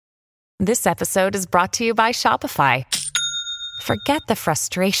This episode is brought to you by Shopify. Forget the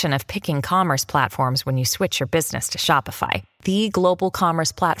frustration of picking commerce platforms when you switch your business to Shopify, the global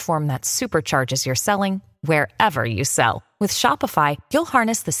commerce platform that supercharges your selling wherever you sell. With Shopify, you'll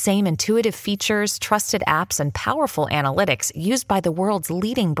harness the same intuitive features, trusted apps, and powerful analytics used by the world's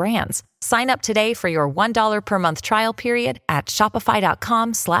leading brands. Sign up today for your $1 per month trial period at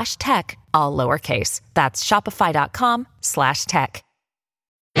shopify.com/tech, all lowercase. That's shopify.com/tech.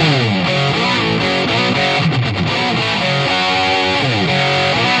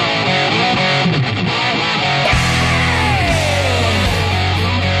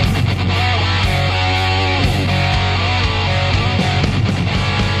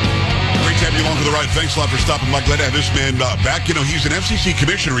 To the right. Thanks a lot for stopping by. Glad to have this man back. You know, he's an FCC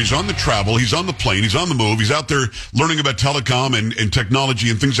commissioner. He's on the travel. He's on the plane. He's on the move. He's out there learning about telecom and technology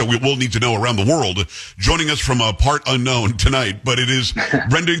and things that we will need to know around the world. Joining us from a part unknown tonight, but it is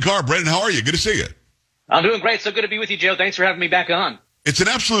Brendan Carr. Brendan, how are you? Good to see you. I'm doing great. So good to be with you, Joe. Thanks for having me back on. It's an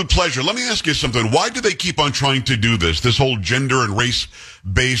absolute pleasure. Let me ask you something. Why do they keep on trying to do this whole gender and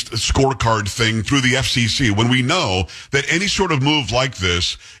race-based scorecard thing through the FCC when we know that any sort of move like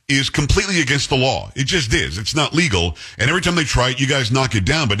this is completely against the law? It just is. It's not legal. And every time they try it, you guys knock it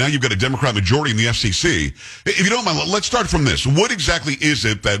down. But now you've got a Democrat majority in the FCC. If you don't mind, let's start from this. What exactly is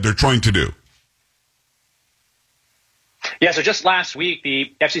it that they're trying to do? Yeah, so just last week,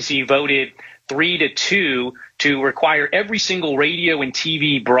 the FCC voted 3-2 to require every single radio and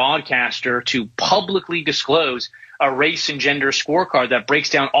TV broadcaster to publicly disclose a race and gender scorecard that breaks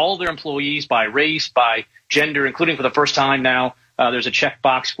down all their employees by race, by gender, including for the first time now. There's a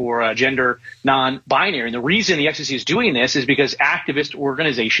checkbox for gender non-binary. And the reason the FCC is doing this is because activist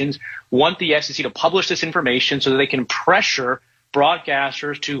organizations want the FCC to publish this information so that they can pressure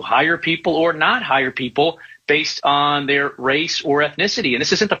broadcasters to hire people or not hire people based on their race or ethnicity. And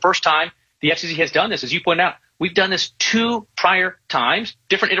this isn't the first time the FCC has done this. As you pointed out, we've done this 2 prior times,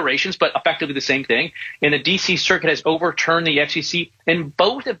 different iterations, but effectively the same thing. And the D.C. Circuit has overturned the FCC in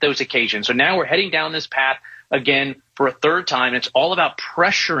both of those occasions. So now we're heading down this path again for a third time. It's all about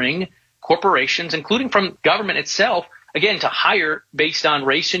pressuring corporations, including from government itself, again, to hire based on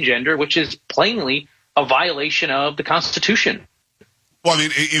race and gender, which is plainly a violation of the Constitution. Well, I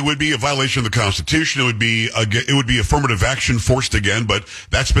mean, it would be a violation of the Constitution. It would be affirmative action forced again, but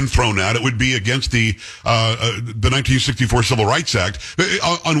that's been thrown out. It would be against the 1964 Civil Rights Act.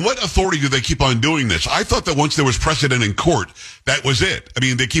 On what authority do they keep on doing this? I thought that once there was precedent in court, that was it. I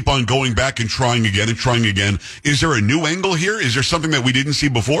mean, they keep on going back and trying again and trying again. Is there a new angle here? Is there something that we didn't see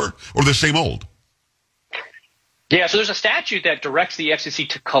before, or the same old? Yeah, so there's a statute that directs the FCC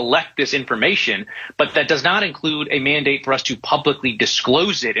to collect this information, but that does not include a mandate for us to publicly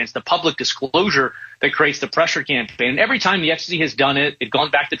disclose it. And it's the public disclosure that creates the pressure campaign. And every time the FCC has done it, it's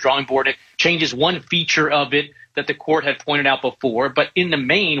gone back to the drawing board. It changes one feature of it that the court had pointed out before. But in the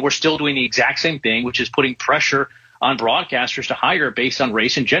main, we're still doing the exact same thing, which is putting pressure on broadcasters to hire based on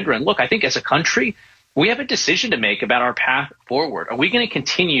race and gender. And look, I think as a country, we have a decision to make about our path forward. Are we going to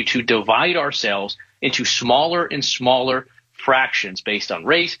continue to divide ourselves into smaller and smaller fractions based on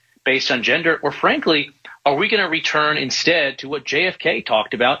race, based on gender, or frankly, are we going to return instead to what JFK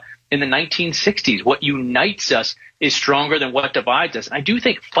talked about in the 1960s? What unites us is stronger than what divides us. And I do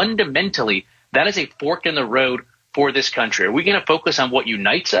think fundamentally that is a fork in the road for this country. Are we going to focus on what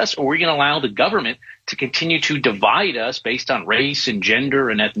unites us, or are we going to allow the government to continue to divide us based on race and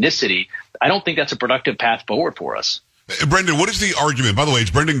gender and ethnicity? I don't think that's a productive path forward for us. Brendan, what is the argument? By the way, it's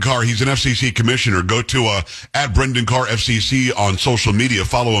Brendan Carr. He's an FCC commissioner. Go to at Brendan Carr FCC on social media.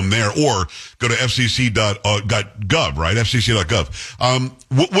 Follow him there, or go to fcc.gov, right?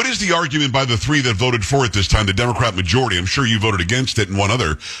 fcc.gov. What is the argument by the 3 that voted for it this time, the Democrat majority? I'm sure you voted against it and one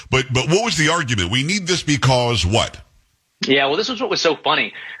other. But what was the argument? We need this because what? Yeah, well, this is what was so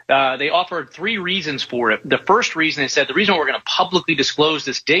funny. They offered 3 reasons for it. The first reason, they said, the reason we're going to publicly disclose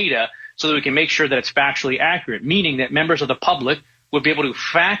this data so that we can make sure that it's factually accurate, meaning that members of the public would be able to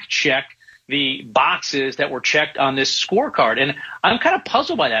fact check the boxes that were checked on this scorecard. And I'm kind of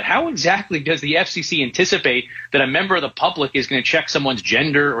puzzled by that. How exactly does the FCC anticipate that a member of the public is going to check someone's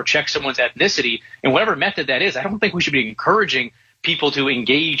gender or check someone's ethnicity in whatever method that is? I don't think we should be encouraging people to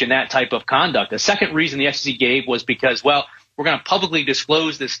engage in that type of conduct. The second reason the FCC gave was because, well, we're going to publicly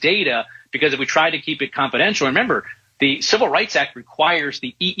disclose this data because if we try to keep it confidential, remember, the Civil Rights Act requires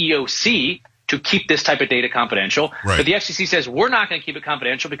the EEOC to keep this type of data confidential. Right. But the FCC says we're not going to keep it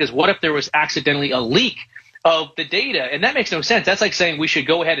confidential because what if there was accidentally a leak of the data? And that makes no sense. That's like saying we should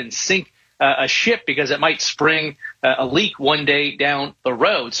go ahead and sink a ship because it might spring a leak one day down the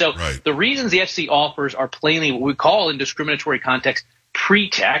road. So the reasons the FCC offers are plainly what we call in discriminatory context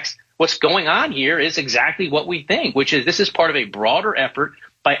pretext. what's going on here is exactly what we think, which is this is part of a broader effort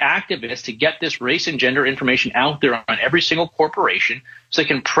by activists to get this race and gender information out there on every single corporation so they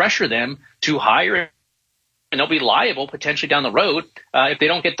can pressure them to hire, and they'll be liable potentially down the road if they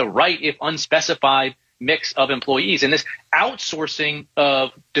don't get the right, if unspecified, mix of employees. And this outsourcing of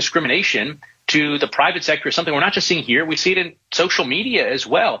discrimination to the private sector is something we're not just seeing here. We see it in social media as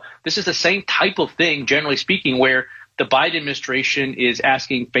well. This is the same type of thing, generally speaking, where the Biden administration is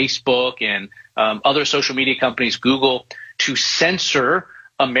asking Facebook and other social media companies, Google, to censor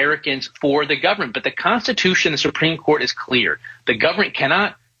Americans for the government. But the Constitution, the Supreme Court is clear. The government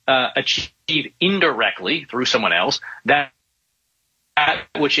cannot achieve indirectly through someone else that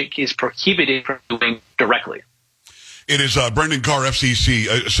which it is prohibited from doing directly. It is Brendan Carr,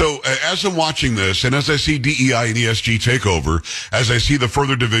 FCC. So as I'm watching this, and as I see DEI and ESG take over, as I see the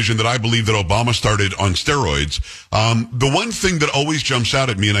further division that I believe that Obama started on steroids, the one thing that always jumps out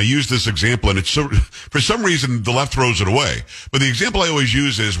at me, and I use this example, and it's so, for some reason the left throws it away, but the example I always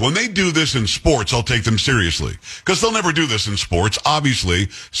use is when they do this in sports, I'll take them seriously. Because they'll never do this in sports. Obviously,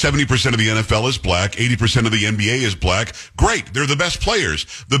 70% of the NFL is black, 80% of the NBA is black. Great. They're the best players.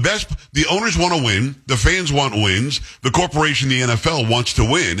 The owners want to win. The fans want wins. The corporation, the NFL, wants to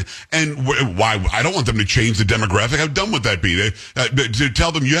win. And why? I don't want them to change the demographic. How dumb would that be? To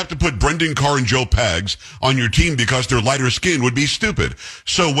tell them you have to put Brendan Carr and Joe Pags on your team because they're lighter skinned would be stupid.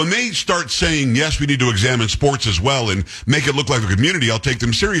 So when they start saying, yes, we need to examine sports as well and make it look like a community, I'll take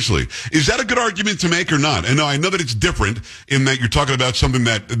them seriously. Is that a good argument to make or not? And I know that it's different in that you're talking about something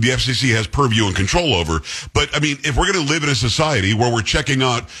that the FCC has purview and control over. But, I mean, if we're going to live in a society where we're checking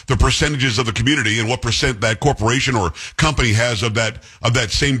out the percentages of the community and what percent that corporation or company has of that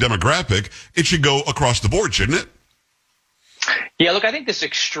same demographic, it should go across the board, shouldn't it? Yeah, look, I think this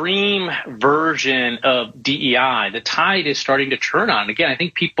extreme version of DEI, the tide is starting to turn on. Again, I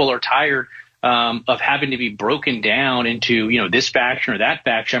think people are tired of having to be broken down into, this faction or that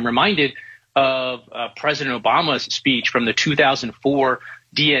faction. I'm reminded of President Obama's speech from the 2004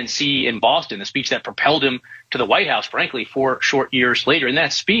 DNC in Boston, the speech that propelled him to the White House, frankly, 4 short years later. In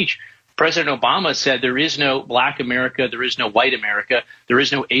that speech, President Obama said there is no black America, there is no white America, there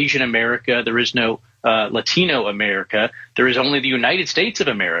is no Asian America, there is no Latino America, there is only the United States of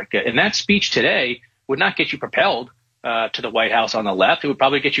America. And that speech today would not get you propelled to the White House on the left. It would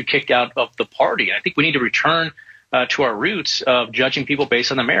probably get you kicked out of the party. And I think we need to return to our roots of judging people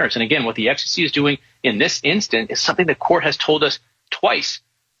based on the merits. And again, what the FCC is doing in this instant is something the court has told us twice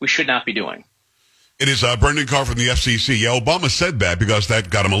we should not be doing. It is Brendan Carr from the FCC. Yeah, Obama said that because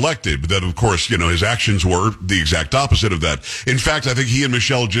that got him elected. But then, of course, his actions were the exact opposite of that. In fact, I think he and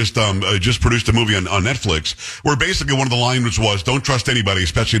Michelle just produced a movie on Netflix where basically one of the lines was, don't trust anybody,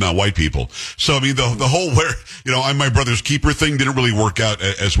 especially not white people. So, I mean, the whole where, I'm my brother's keeper thing didn't really work out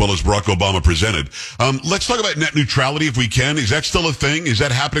as well as Barack Obama presented. Let's talk about net neutrality if we can. Is that still a thing? Is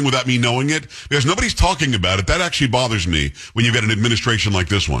that happening without me knowing it? Because nobody's talking about it. That actually bothers me when you've got an administration like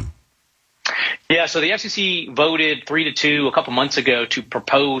this one. Yeah, so the FCC voted 3-2 a couple months ago to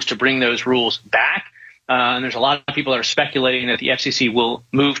propose to bring those rules back. And there's a lot of people that are speculating that the FCC will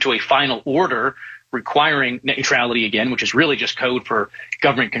move to a final order requiring net neutrality again, which is really just code for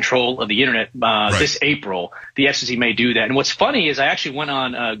government control of the internet. Right. This April, the FCC may do that. And what's funny is I actually went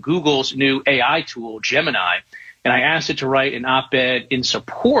on Google's new AI tool, Gemini, and I asked it to write an op-ed in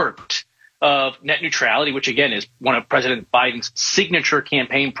support of net neutrality, which again is one of President Biden's signature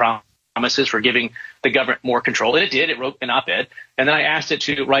campaign promises for giving the government more control. And it did. It wrote an op-ed. And then I asked it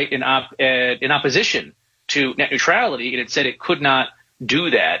to write an op-ed in opposition to net neutrality, and it said it could not do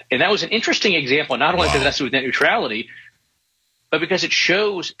that. And that was an interesting example, not only because it has to do with net neutrality, but because it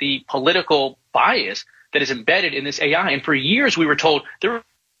shows the political bias that is embedded in this AI. And for years we were told there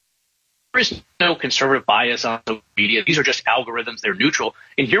is no conservative bias on social media. These are just algorithms. They're neutral.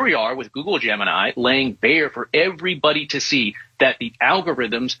 And here we are with Google Gemini laying bare for everybody to see that the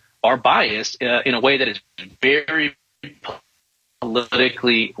algorithms are biased in a way that is very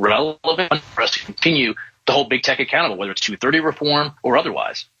politically relevant for us to continue to hold big tech accountable, whether it's 230 reform or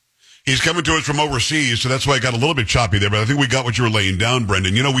otherwise. He's coming to us from overseas, so that's why I got a little bit choppy there, but I think we got what you were laying down,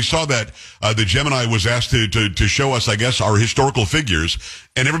 Brendan. We saw that the Gemini was asked to show us, I guess, our historical figures,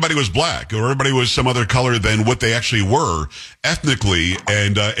 and everybody was black, or everybody was some other color than what they actually were ethnically,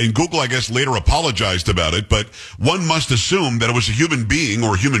 and Google, I guess, later apologized about it, but one must assume that it was a human being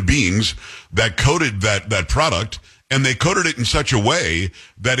or human beings that coded that product, and they coded it in such a way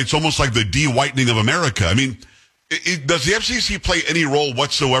that it's almost like the de-whitening of America. I mean, Does the FCC play any role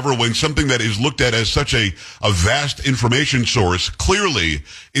whatsoever when something that is looked at as such a vast information source clearly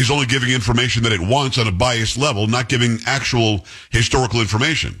is only giving information that it wants on a biased level, not giving actual historical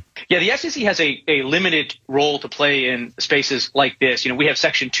information? Yeah, the FCC has a limited role to play in spaces like this. We have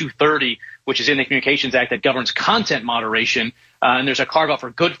Section 230, which is in the Communications Act, that governs content moderation. And there's a carve-out for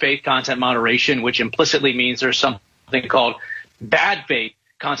good faith content moderation, which implicitly means there's something called bad faith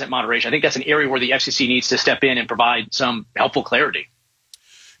content moderation. I think that's an area where the FCC needs to step in and provide some helpful clarity.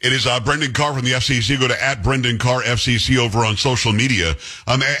 It is Brendan Carr from the FCC. Go to @BrendanCarr FCC over on social media.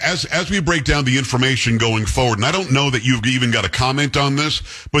 As we break down the information going forward, and I don't know that you've even got a comment on this,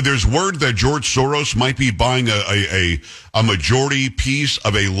 but there's word that George Soros might be buying a majority piece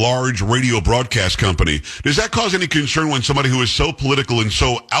of a large radio broadcast company. Does that cause any concern when somebody who is so political and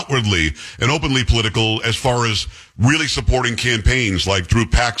so outwardly and openly political as far as really supporting campaigns like through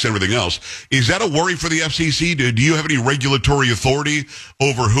PACs and everything else, is that a worry for the FCC? Do you have any regulatory authority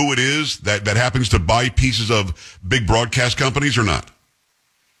over who it is that happens to buy pieces of big broadcast companies or not?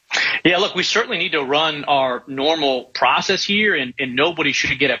 Yeah, look, we certainly need to run our normal process here, and nobody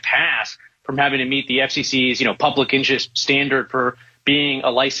should get a pass from having to meet the FCC's, public interest standard for being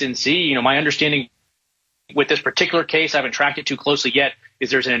a licensee. My understanding with this particular case, I haven't tracked it too closely yet, is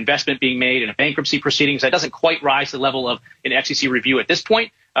there's an investment being made in a bankruptcy proceedings that doesn't quite rise to the level of an FCC review at this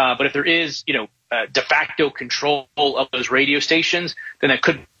point. But if there is, de facto control of those radio stations, then that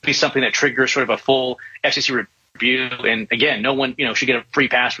could be something that triggers sort of a full FCC review. And again, no one, should get a free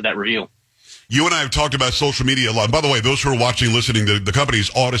pass for that review. You and I have talked about social media a lot. And by the way, those who are watching, listening, the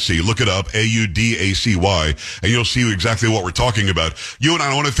company's Odyssey. Look it up, AUDACY, and you'll see exactly what we're talking about. You and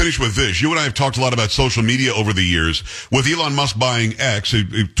I want to finish with this. You and I have talked a lot about social media over the years. With Elon Musk buying X,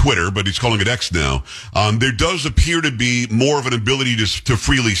 Twitter, but he's calling it X now, there does appear to be more of an ability to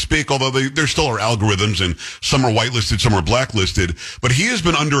freely speak, although there still are algorithms, and some are whitelisted, some are blacklisted. But he has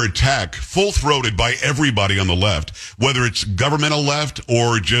been under attack, full-throated by everybody on the left, whether it's governmental left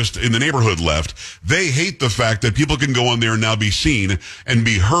or just in the neighborhood left. They hate the fact that people can go on there and now be seen and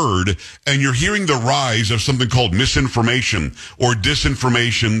be heard, and you're hearing the rise of something called misinformation or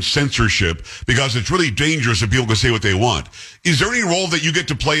disinformation censorship, because it's really dangerous if people can say what they want. Is there any role that you get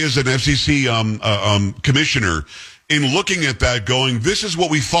to play as an FCC commissioner in looking at that, going, this is what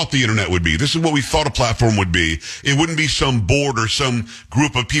we thought the internet would be. This is what we thought a platform would be. It wouldn't be some board or some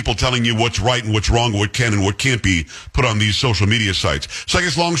group of people telling you what's right and what's wrong, what can and what can't be put on these social media sites. So I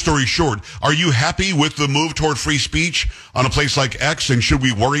guess long story short, are you happy with the move toward free speech on a place like X? And should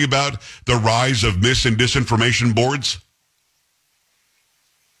we worry about the rise of mis and disinformation boards?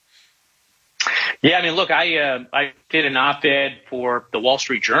 Yeah, look, I did an op-ed for the Wall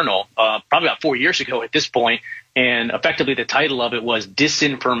Street Journal probably about 4 years ago at this point. And effectively, the title of it was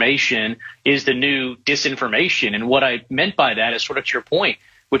 "Disinformation is the New Disinformation." And what I meant by that is sort of to your point,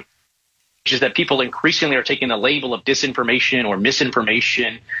 which is that people increasingly are taking the label of disinformation or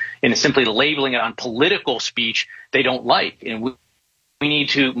misinformation and simply labeling it on political speech they don't like. And we need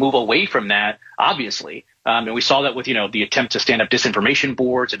to move away from that, obviously. And we saw that with, the attempt to stand up disinformation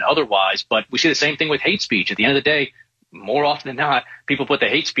boards and otherwise. But we see the same thing with hate speech. At the end of the day, more often than not, people put the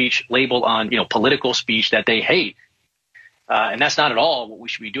hate speech label on, political speech that they hate. And that's not at all what we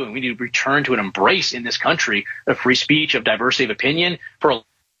should be doing. We need to return to an embrace in this country of free speech, of diversity of opinion for a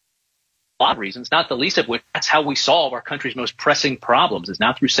lot of reasons, not the least of which that's how we solve our country's most pressing problems, is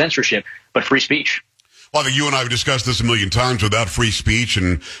not through censorship, but free speech. Well, I think you and I have discussed this a million times. Without free speech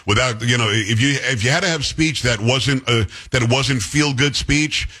and without, if you had to have speech that wasn't feel-good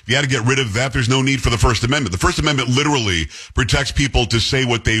speech, if you had to get rid of that, there's no need for the First Amendment. The First Amendment literally protects people to say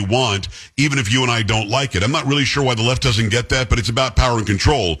what they want, even if you and I don't like it. I'm not really sure why the left doesn't get that, but it's about power and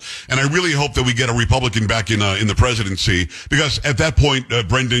control. And I really hope that we get a Republican back in the presidency, because at that point,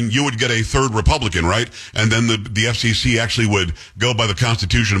 Brendan, you would get a third Republican, right? And then the FCC actually would go by the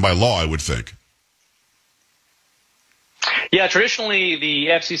Constitution and by law, I would think. Yeah, traditionally the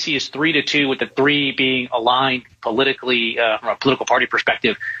FCC is 3-2, with the 3 being aligned politically from a political party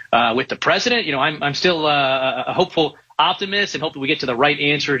perspective with the president. I'm still a hopeful optimist and hope that we get to the right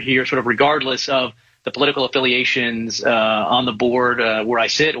answer here, sort of regardless of the political affiliations on the board where I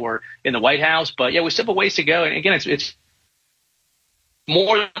sit or in the White House. But yeah, we still have a ways to go. And again,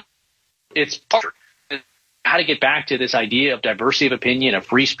 it's part how to get back to this idea of diversity of opinion, of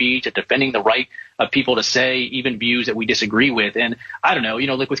free speech, of defending the right of people to say even views that we disagree with. And I don't know,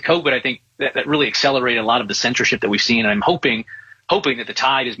 like with COVID, I think that really accelerated a lot of the censorship that we've seen. And I'm hoping that the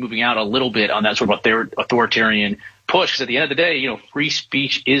tide is moving out a little bit on that sort of authoritarian push. Because at the end of the day, free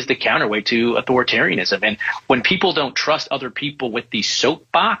speech is the counterweight to authoritarianism. And when people don't trust other people with the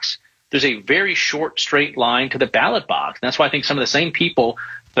soapbox, there's a very short, straight line to the ballot box. And that's why I think some of the same people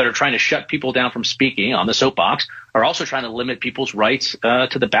that are trying to shut people down from speaking on the soapbox are also trying to limit people's rights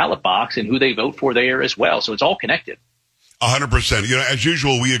to the ballot box and who they vote for there as well. So it's all connected. 100%. You know, as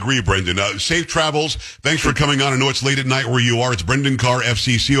usual, we agree, Brendan. Safe travels. Thanks for coming on. I know it's late at night where you are. It's Brendan Carr,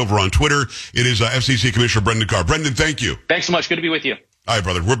 FCC, over on Twitter. It is FCC Commissioner Brendan Carr. Brendan, thank you. Thanks so much. Good to be with you. All right,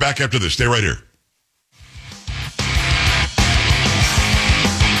 brother. We're back after this. Stay right here.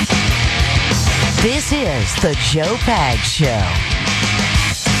 This is the Joe Pags Show.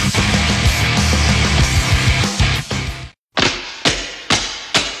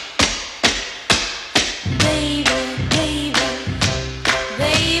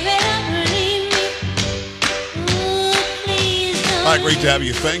 Hi, great to have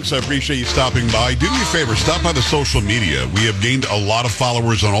you. Thanks. I appreciate you stopping by. Do me a favor. Stop by the social media. We have gained a lot of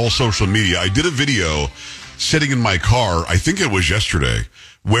followers on all social media. I did a video sitting in my car, I think it was yesterday,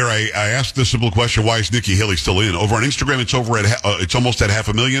 where I asked the simple question, why is Nikki Haley still in? Over on Instagram, it's over at it's almost at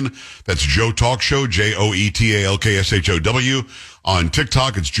 500,000. That's Joe Talk Show, JoeTalkshow. On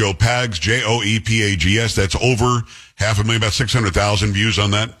TikTok, it's Joe Pags, JoePags. That's over 500,000, about 600,000 views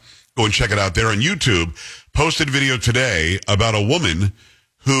on that. Go and check it out there. On YouTube, posted a video today about a woman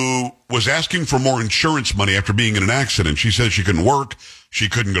who was asking for more insurance money after being in an accident. She said she couldn't work. She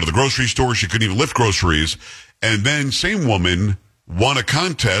couldn't go to the grocery store. She couldn't even lift groceries. And then same woman won a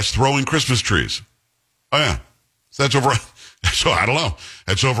contest throwing Christmas trees. Oh, yeah. So that's over. So I don't know.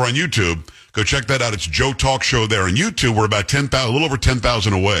 That's over on YouTube. Go check that out. It's Joe Talk Show there on YouTube. We're about 10,000, a little over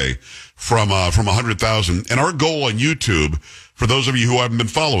 10,000 away from 100,000. And our goal on YouTube, for those of you who haven't been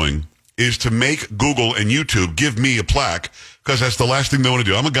following, is to make Google and YouTube give me a plaque, because that's the last thing they want to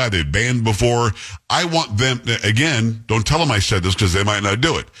do. I'm a guy they banned before. I want them, again, don't tell them I said this because they might not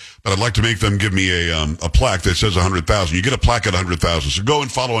do it, but I'd like to make them give me a plaque that says 100,000. You get a plaque at 100,000. So go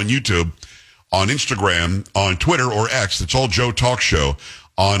and follow on YouTube, on Instagram, on Twitter or X. It's all Joe Talk Show.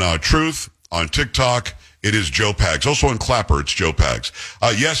 On Truth, on TikTok, it is Joe Pags. Also on Clapper, it's Joe Pags.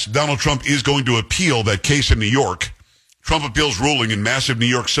 Yes, Donald Trump is going to appeal that case in New York. Trump appeals ruling in massive New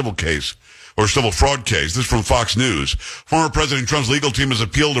York civil case, or civil fraud case. This is from Fox News. Former President Trump's legal team has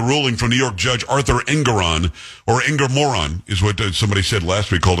appealed a ruling from New York Judge Arthur Engoron, or Engermoron is what somebody said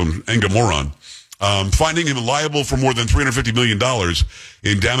last week, called him Engermoron, finding him liable for more than $350 million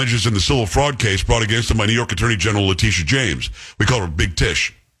in damages in the civil fraud case brought against him by New York Attorney General Letitia James. We call her Big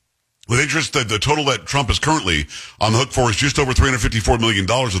Tish. With interest, the total that Trump is currently on the hook for is just over $354 million,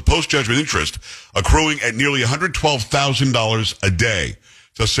 with post-judgment interest accruing at nearly $112,000 a day.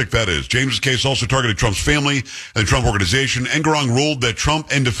 That's how sick that is. James's case also targeted Trump's family and the Trump Organization. Engoron ruled that Trump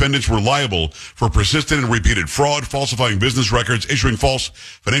and defendants were liable for persistent and repeated fraud, falsifying business records, issuing false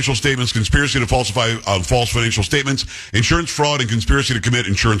financial statements, conspiracy to falsify false financial statements, insurance fraud, and conspiracy to commit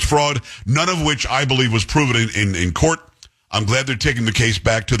insurance fraud, none of which I believe was proven in court. I'm glad they're taking the case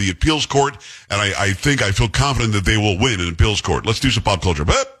back to the appeals court, and I feel confident that they will win in appeals court. Let's do some pop culture.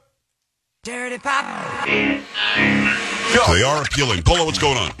 Dirty Pop. So they are appealing. Polo, what's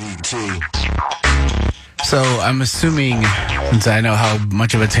going on? So I'm assuming, since I know how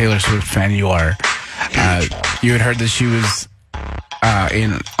much of a Taylor Swift fan you are, you had heard that she was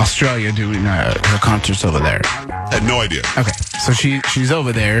in Australia doing her concerts over there. I had no idea. Okay, so she's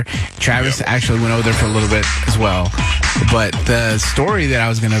over there. Travis actually went over there for a little bit as well. But the story that I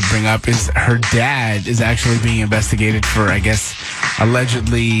was going to bring up is her dad is actually being investigated for, I guess,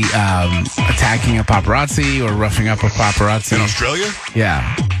 allegedly attacking a paparazzi or roughing up a paparazzi. In Australia?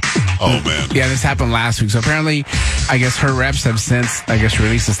 Yeah. Oh, man. Yeah, this happened last week. So apparently, I guess her reps have since,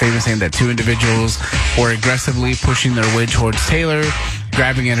 released a statement saying that two individuals were aggressively pushing their way towards Taylor,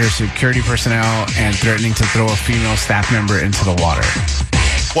 grabbing at her security personnel, and threatening to throw a female staff member into the water.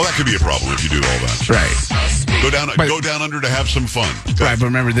 Well, that could be a problem if you do all that. Right. Go down under to have some fun. Okay. Right, but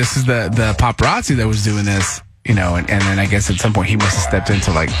remember, this is the paparazzi that was doing this, and then I guess at some point he must have stepped in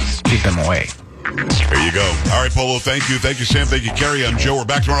to, keep them away. There you go. All right, Polo, thank you. Thank you, Sam. Thank you, Carrie. I'm Joe. We're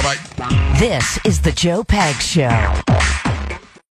back tomorrow. Bye. This is the Joe Pags Show.